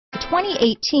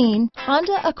2018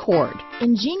 Honda Accord.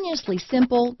 Ingeniously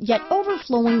simple, yet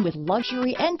overflowing with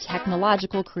luxury and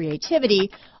technological creativity,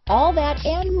 all that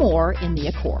and more in the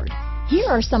Accord. Here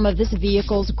are some of this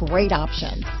vehicle's great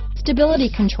options: stability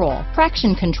control,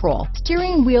 traction control,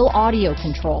 steering wheel audio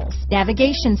controls,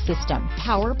 navigation system,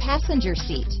 power passenger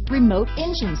seat, remote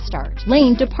engine start,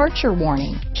 lane departure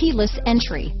warning, keyless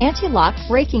entry, anti-lock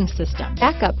braking system,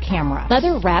 backup camera,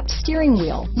 leather-wrapped steering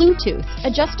wheel, Bluetooth,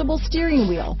 adjustable steering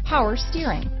wheel, power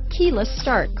steering, keyless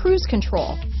start, cruise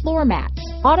control, floor mats,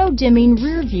 auto-dimming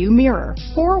rear view mirror,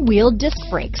 four-wheel disc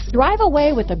brakes. Drive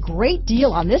away with a great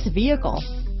deal on this vehicle.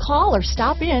 Call or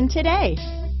stop in today.